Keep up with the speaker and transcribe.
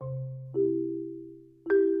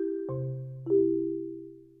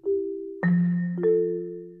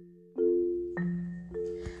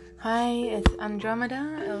Hi, it's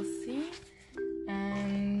Andromeda LC,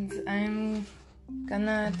 and I'm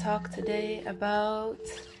gonna talk today about,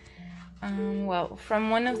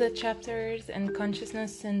 from one of the chapters in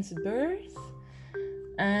Consciousness Since Birth.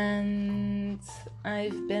 And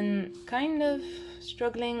I've been kind of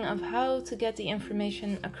struggling of how to get the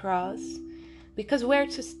information across, because where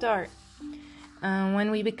to start?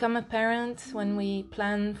 When we become a parent, when we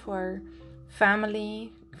plan for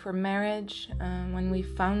family, for marriage, when we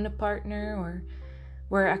found a partner, or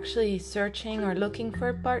we're actually searching or looking for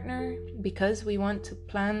a partner because we want to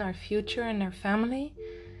plan our future and our family,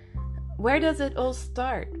 where does it all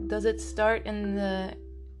start? Does it start in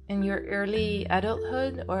your early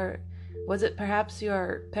adulthood, or was it perhaps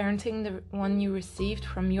your parenting, the one you received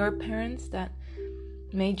from your parents, that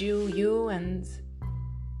made you and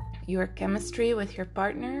your chemistry with your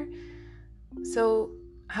partner? So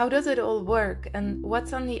how does it all work, and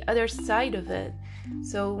what's on the other side of it?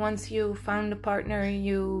 So once you found a partner,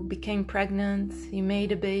 you became pregnant, you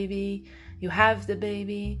made a baby, you have the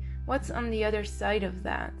baby, what's on the other side of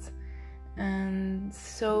that? And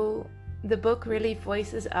so the book really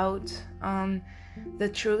voices out the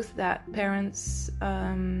truth that parents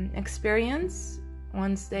experience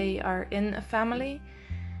once they are in a family,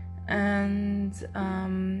 and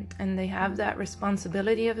they have that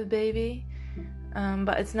responsibility of a baby.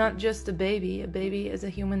 But it's not just a baby. A baby is a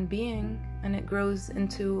human being, and it grows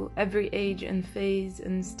into every age and phase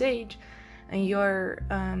and stage, and you're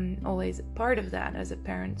always a part of that as a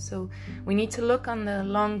parent. So we need to look on the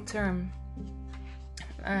long term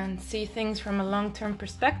and see things from a long-term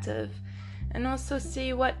perspective, and also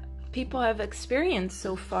see what people have experienced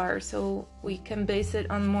so far, so we can base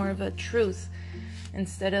it on more of a truth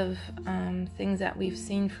instead of things that we've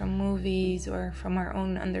seen from movies or from our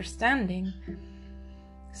own understanding.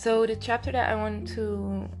 So the chapter that I want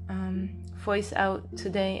to voice out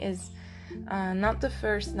today is not the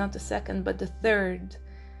first, not the second, but the third,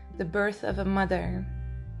 the birth of a mother.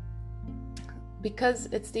 Because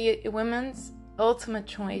it's the woman's ultimate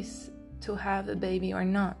choice to have a baby or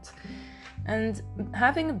not. And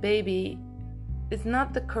having a baby is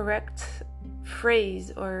not the correct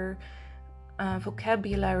phrase or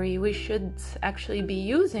vocabulary we should actually be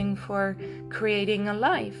using for creating a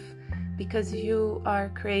life, because you are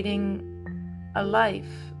creating a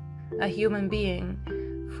life, a human being,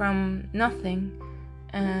 from nothing,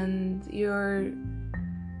 and you're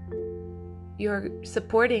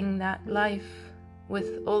supporting that life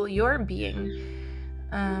with all your being.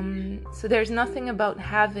 So there's nothing about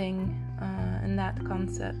having in that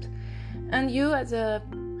concept. And you as a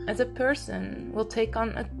person will take on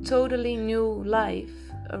a totally new life,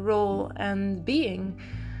 a role and being,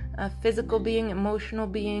 a physical being, emotional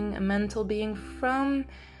being, a mental being, from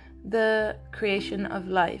the creation of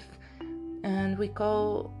life. And we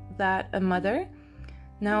call that a mother.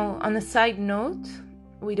 Now, on a side note,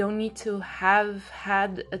 we don't need to have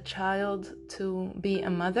had a child to be a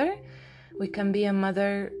mother. We can be a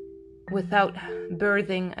mother without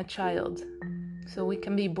birthing a child. So we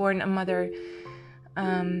can be born a mother,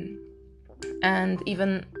 and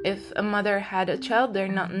even if a mother had a child, they're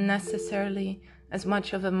not necessarily as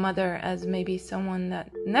much of a mother as maybe someone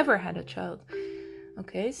that never had a child.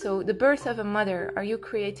 Okay, so the birth of a mother, are you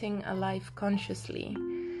creating a life consciously?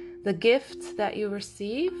 The gift that you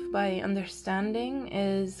receive by understanding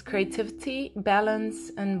is creativity,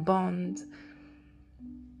 balance, and bond.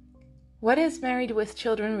 What is married with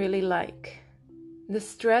children really like? The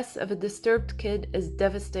stress of a disturbed kid is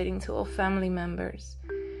devastating to all family members.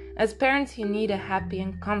 As parents, you need a happy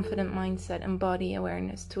and confident mindset and body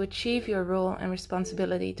awareness to achieve your role and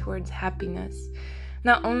responsibility towards happiness,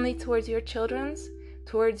 not only towards your children's,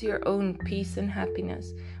 towards your own peace and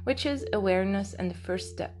happiness, which is awareness and the first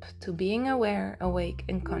step to being aware, awake,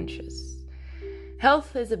 and conscious.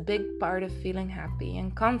 Health is a big part of feeling happy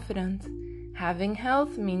and confident. Having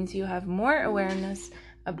health means you have more awareness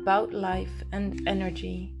about life and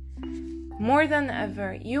energy. More than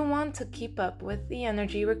ever, you want to keep up with the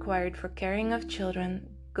energy required for caring of children.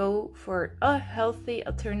 Go for a healthy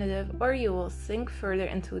alternative, or you will sink further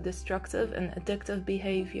into destructive and addictive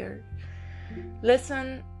behavior.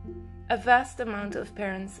 Listen, a vast amount of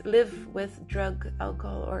parents live with drug,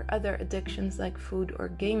 alcohol, or other addictions like food or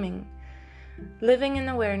gaming. Living in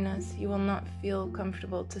awareness, you will not feel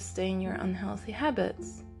comfortable to stay in your unhealthy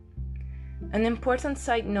habits. An important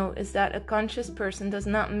side note is that a conscious person does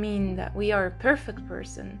not mean that we are a perfect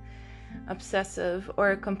person, obsessive, or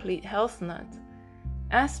a complete health nut.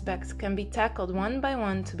 Aspects can be tackled one by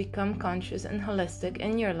one to become conscious and holistic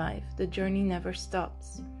in your life. The journey never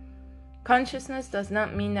stops. Consciousness does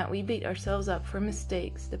not mean that we beat ourselves up for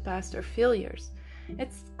mistakes, the past, or failures.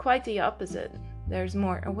 It's quite the opposite. There's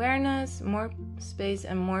more awareness, more space,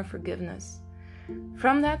 and more forgiveness.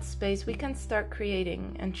 From that space, we can start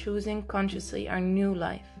creating and choosing consciously our new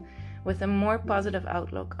life, with a more positive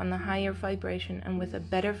outlook on the higher vibration and with a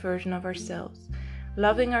better version of ourselves,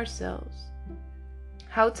 loving ourselves.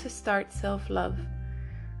 How to start self-love.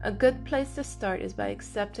 A good place to start is by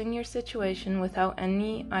accepting your situation without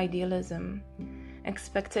any idealism,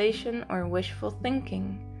 expectation, or wishful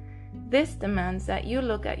thinking. This demands that you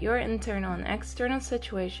look at your internal and external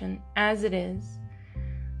situation as it is.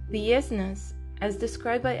 The isness, as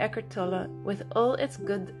described by Eckhart Tolle, with all its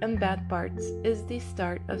good and bad parts, is the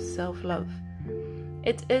start of self-love.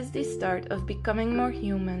 It is the start of becoming more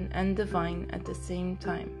human and divine at the same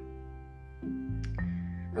time.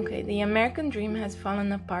 Okay, the American dream has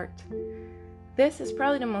fallen apart. This is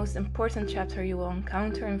probably the most important chapter you will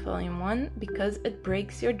encounter in Volume 1 because it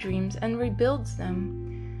breaks your dreams and rebuilds them.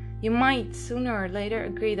 You might sooner or later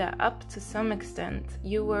agree that up to some extent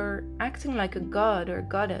you were acting like a god or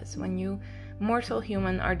goddess when you, mortal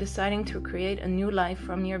human, are deciding to create a new life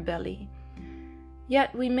from your belly.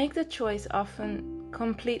 Yet we make the choice often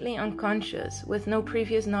completely unconscious, with no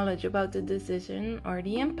previous knowledge about the decision or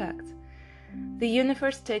the impact. The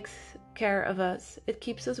universe takes care of us. It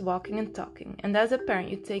keeps us walking and talking, and as a parent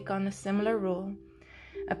you take on a similar role.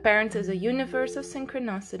 A parent is a universe of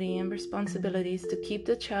synchronicity and responsibilities to keep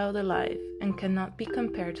the child alive and cannot be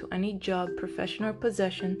compared to any job, profession, or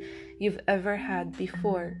possession you've ever had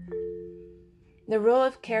before. The role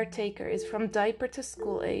of caretaker is from diaper to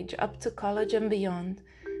school age up to college and beyond,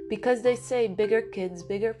 because they say bigger kids,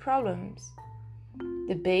 bigger problems.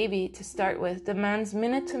 The baby, to start with, demands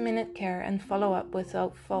minute-to-minute care and follow-up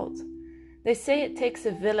without fault. They say it takes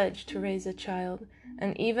a village to raise a child,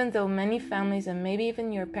 and even though many families and maybe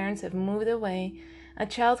even your parents have moved away, a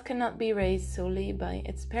child cannot be raised solely by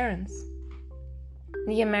its parents.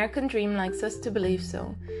 The American dream likes us to believe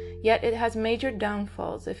so, yet it has major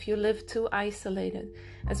downfalls if you live too isolated,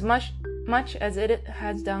 as much as it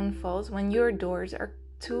has downfalls when your doors are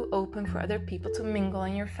too open for other people to mingle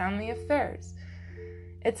in your family affairs.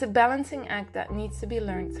 It's a balancing act that needs to be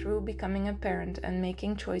learned through becoming a parent and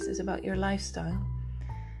making choices about your lifestyle.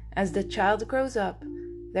 As the child grows up,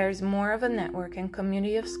 there is more of a network and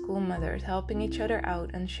community of school mothers helping each other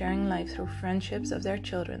out and sharing life through friendships of their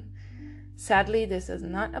children. Sadly, this does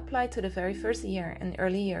not apply to the very first year and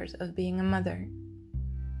early years of being a mother.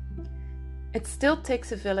 It still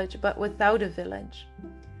takes a village, but without a village.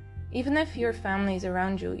 Even if your family is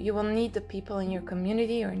around you, you will need the people in your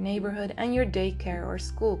community or neighborhood and your daycare or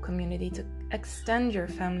school community to extend your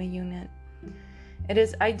family unit. It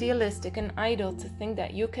is idealistic and idle to think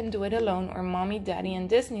that you can do it alone or mommy, daddy, and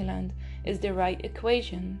Disneyland is the right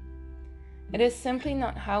equation. It is simply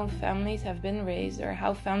not how families have been raised or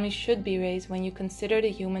how families should be raised when you consider the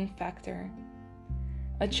human factor.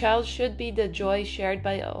 A child should be the joy shared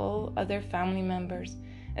by all other family members,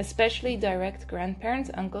 especially direct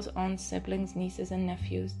grandparents, uncles, aunts, siblings, nieces, and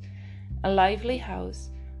nephews. A lively house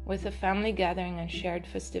with a family gathering and shared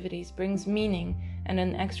festivities brings meaning and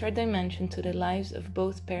an extra dimension to the lives of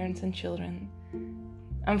both parents and children.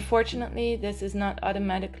 Unfortunately, this is not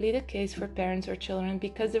automatically the case for parents or children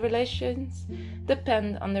because the relations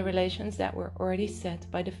depend on the relations that were already set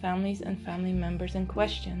by the families and family members in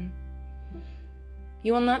question.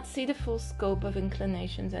 You will not see the full scope of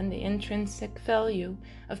inclinations and the intrinsic value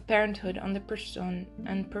of parenthood on the person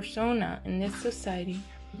and persona in this society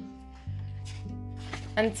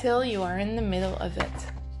until you are in the middle of it.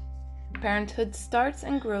 Parenthood starts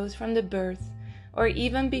and grows from the birth, or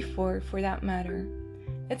even before for that matter.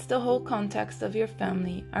 It's the whole context of your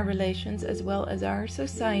family, our relations, as well as our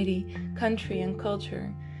society, country, and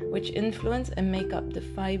culture, which influence and make up the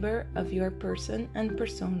fiber of your person and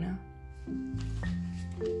persona.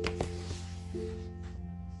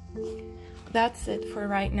 That's it for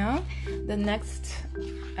right now. The next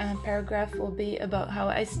paragraph will be about how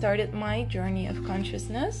I started my journey of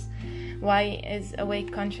consciousness. Why is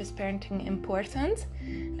awake conscious parenting important?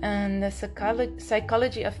 And the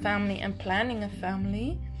psychology of family and planning a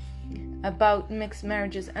family. About mixed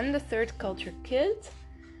marriages and the third culture kid.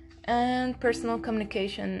 And personal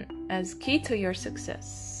communication as key to your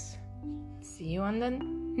success. See you on the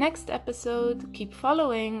next episode. Keep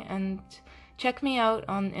following and check me out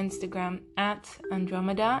on Instagram at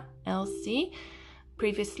AndromedaLC,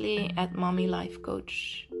 previously at Mommy Life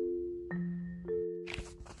Coach.